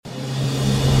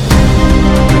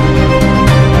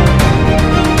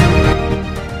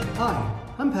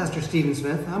Stephen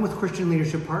Smith. I'm with Christian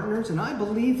Leadership Partners, and I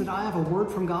believe that I have a word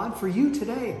from God for you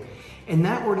today. And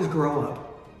that word is grow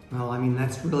up. Well, I mean,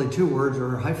 that's really two words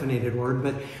or a hyphenated word,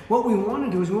 but what we want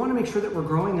to do is we want to make sure that we're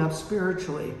growing up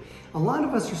spiritually. A lot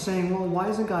of us are saying, well, why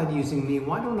isn't God using me?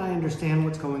 Why don't I understand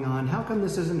what's going on? How come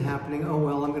this isn't happening? Oh,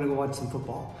 well, I'm going to go watch some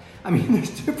football. I mean, there's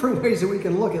different ways that we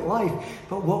can look at life,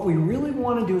 but what we really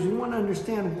want to do is we want to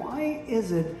understand, why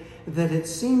is it that it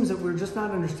seems that we're just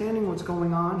not understanding what's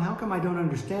going on? How come I don't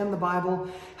understand the Bible?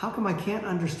 How come I can't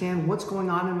understand what's going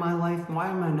on in my life? Why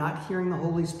am I not hearing the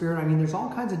Holy Spirit? I mean, there's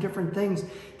all kinds of different things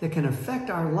that can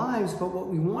affect our lives, but what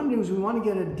we want to do is we want to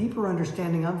get a deeper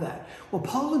understanding of that. Well,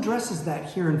 Paul addresses that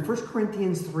here in 1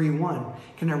 Corinthians 3:1.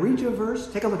 Can I read you a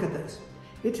verse? Take a look at this.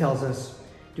 It tells us,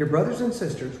 "Dear brothers and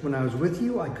sisters, when I was with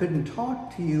you, I couldn't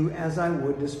talk to you as I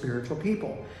would to spiritual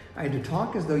people. I had to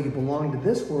talk as though you belonged to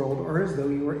this world or as though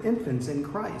you were infants in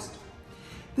Christ."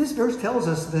 This verse tells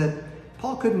us that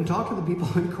Paul couldn't talk to the people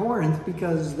in Corinth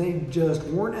because they just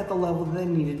weren't at the level that they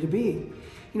needed to be.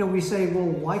 You know, we say, well,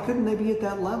 why couldn't they be at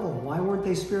that level? Why weren't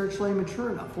they spiritually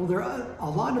mature enough? Well, there are a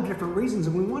lot of different reasons,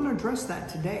 and we want to address that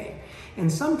today. And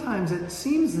sometimes it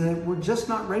seems that we're just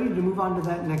not ready to move on to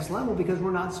that next level because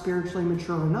we're not spiritually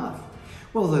mature enough.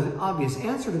 Well, the obvious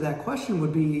answer to that question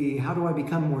would be, how do I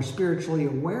become more spiritually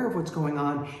aware of what's going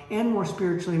on and more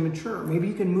spiritually mature? Maybe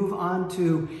you can move on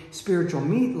to spiritual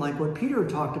meat like what Peter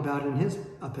talked about in his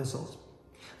epistles.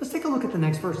 Let's take a look at the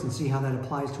next verse and see how that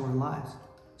applies to our lives.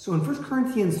 So in 1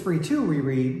 Corinthians 3:2 we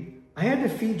read, "I had to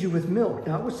feed you with milk,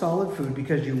 not with solid food,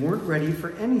 because you weren't ready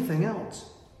for anything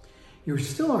else." You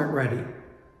still aren't ready.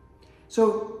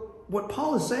 So what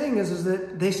Paul is saying is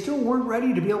that they still weren't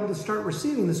ready to be able to start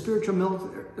receiving the spiritual milk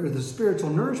or the spiritual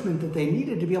nourishment that they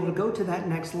needed to be able to go to that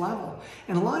next level.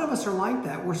 And a lot of us are like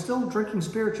that. We're still drinking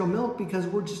spiritual milk because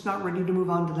we're just not ready to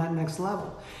move on to that next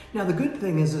level. Now, the good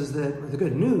thing is that, or the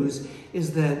good news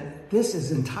is that this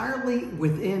is entirely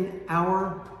within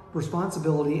our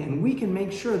responsibility, and we can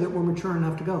make sure that we're mature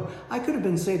enough to go. I could have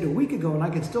been saved a week ago and I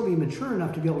could still be mature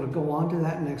enough to be able to go on to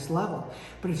that next level.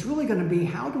 But it's really going to be,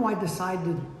 how do I decide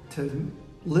to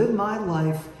live my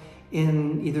life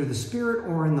in either the spirit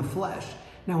or in the flesh?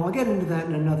 Now, I'll get into that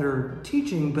in another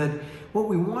teaching, but what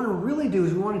we want to really do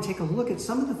is we want to take a look at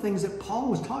some of the things that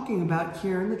Paul was talking about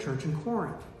here in the church in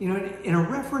Corinth. You know, in a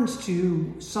reference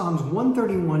to Psalms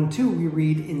 131:2, we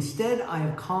read, "Instead, I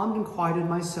have calmed and quieted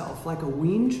myself like a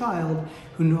weaned child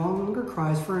who no longer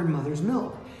cries for her mother's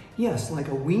milk. Yes, like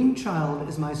a weaned child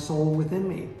is my soul within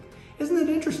me." Isn't it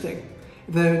interesting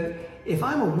that if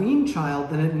I'm a weaned child,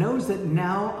 then it knows that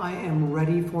now I am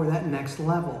ready for that next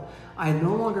level. I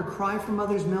no longer cry for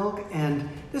mother's milk, and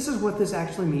this is what this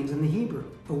actually means in the Hebrew.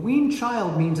 A weaned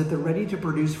child means that they're ready to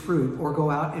produce fruit or go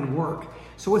out and work.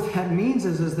 So what that means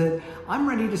is that I'm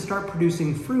ready to start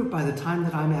producing fruit by the time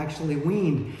that I'm actually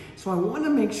weaned. So I want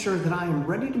to make sure that I am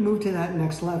ready to move to that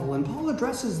next level. And Paul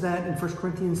addresses that in 1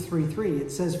 Corinthians 3:3.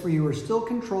 It says, "For you are still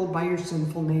controlled by your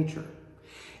sinful nature.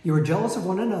 You are jealous of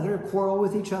one another, quarrel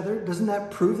with each other." Doesn't that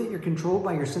prove that you're controlled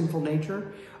by your sinful nature?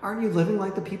 Aren't you living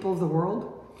like the people of the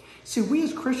world? See, we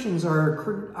as Christians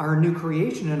are our new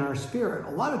creation in our spirit.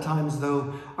 A lot of times, though,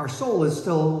 our soul is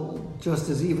still just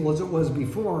as evil as it was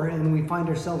before, and we find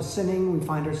ourselves sinning. We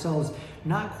find ourselves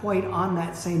not quite on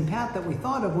that same path that we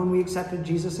thought of when we accepted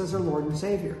Jesus as our Lord and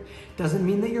Savior. Doesn't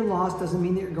mean that you're lost, doesn't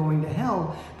mean that you're going to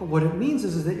hell, but what it means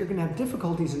is that you're going to have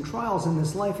difficulties and trials in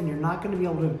this life, and you're not going to be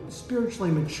able to spiritually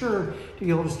mature to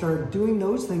be able to start doing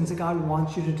those things that God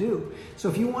wants you to do. So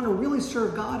if you want to really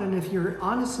serve God, and if your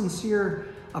honest, sincere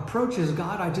approach is,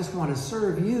 "God, I just want to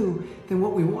serve you," then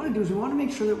what we want to do is we want to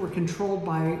make sure that we're controlled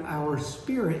by our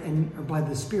spirit or by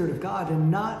the Spirit of God, and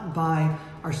not by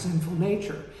our sinful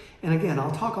nature. And again,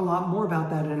 I'll talk a lot more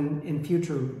about that in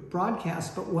future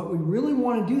broadcasts, but what we really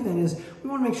want to do then is we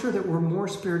want to make sure that we're more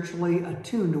spiritually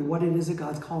attuned to what it is that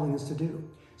God's calling us to do.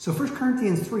 So 1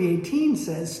 Corinthians 3:18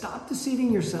 says, "Stop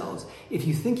deceiving yourselves. If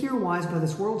you think you're wise by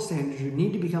this world's standards, you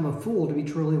need to become a fool to be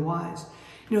truly wise."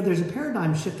 You know, there's a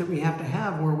paradigm shift that we have to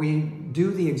have where we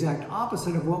do the exact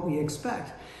opposite of what we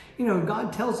expect. You know,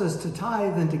 God tells us to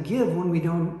tithe and to give when we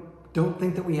don't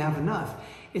think that we have enough.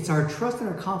 It's our trust and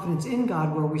our confidence in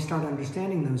God where we start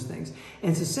understanding those things.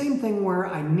 And it's the same thing where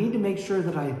I need to make sure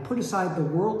that I put aside the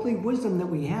worldly wisdom that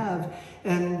we have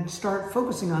and start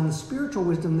focusing on the spiritual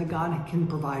wisdom that God can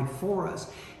provide for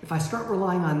us. If I start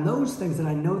relying on those things, then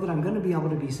I know that I'm going to be able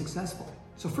to be successful.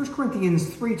 So 1 Corinthians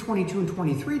 3:22 and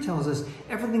 23 tells us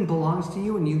everything belongs to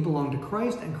you and you belong to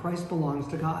Christ and Christ belongs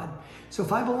to God. So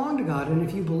if I belong to God and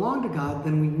if you belong to God,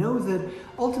 then we know that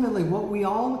ultimately what we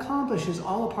all accomplish is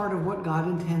all a part of what God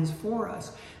intends for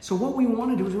us. So what we want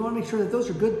to do is we want to make sure that those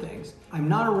are good things. I'm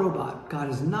not a robot. God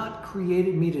has not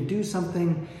created me to do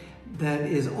something that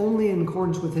is only in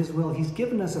accordance with his will. He's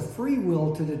given us a free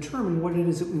will to determine what it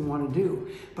is that we want to do.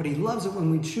 But he loves it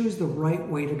when we choose the right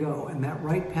way to go. And that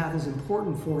right path is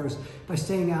important for us by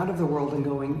staying out of the world and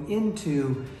going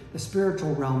into the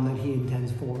spiritual realm that he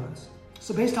intends for us.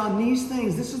 So based on these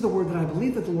things, this is the word that I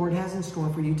believe that the Lord has in store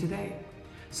for you today.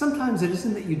 Sometimes it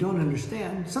isn't that you don't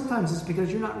understand. Sometimes it's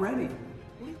because you're not ready.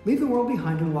 Leave the world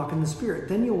behind and walk in the Spirit.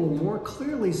 Then you will more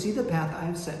clearly see the path I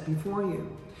have set before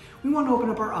you. We want to open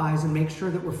up our eyes and make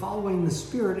sure that we're following the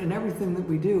Spirit in everything that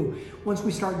we do. Once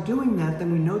we start doing that,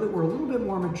 then we know that we're a little bit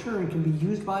more mature and can be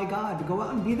used by God to go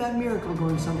out and be that miracle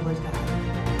going someplace to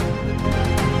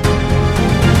happen.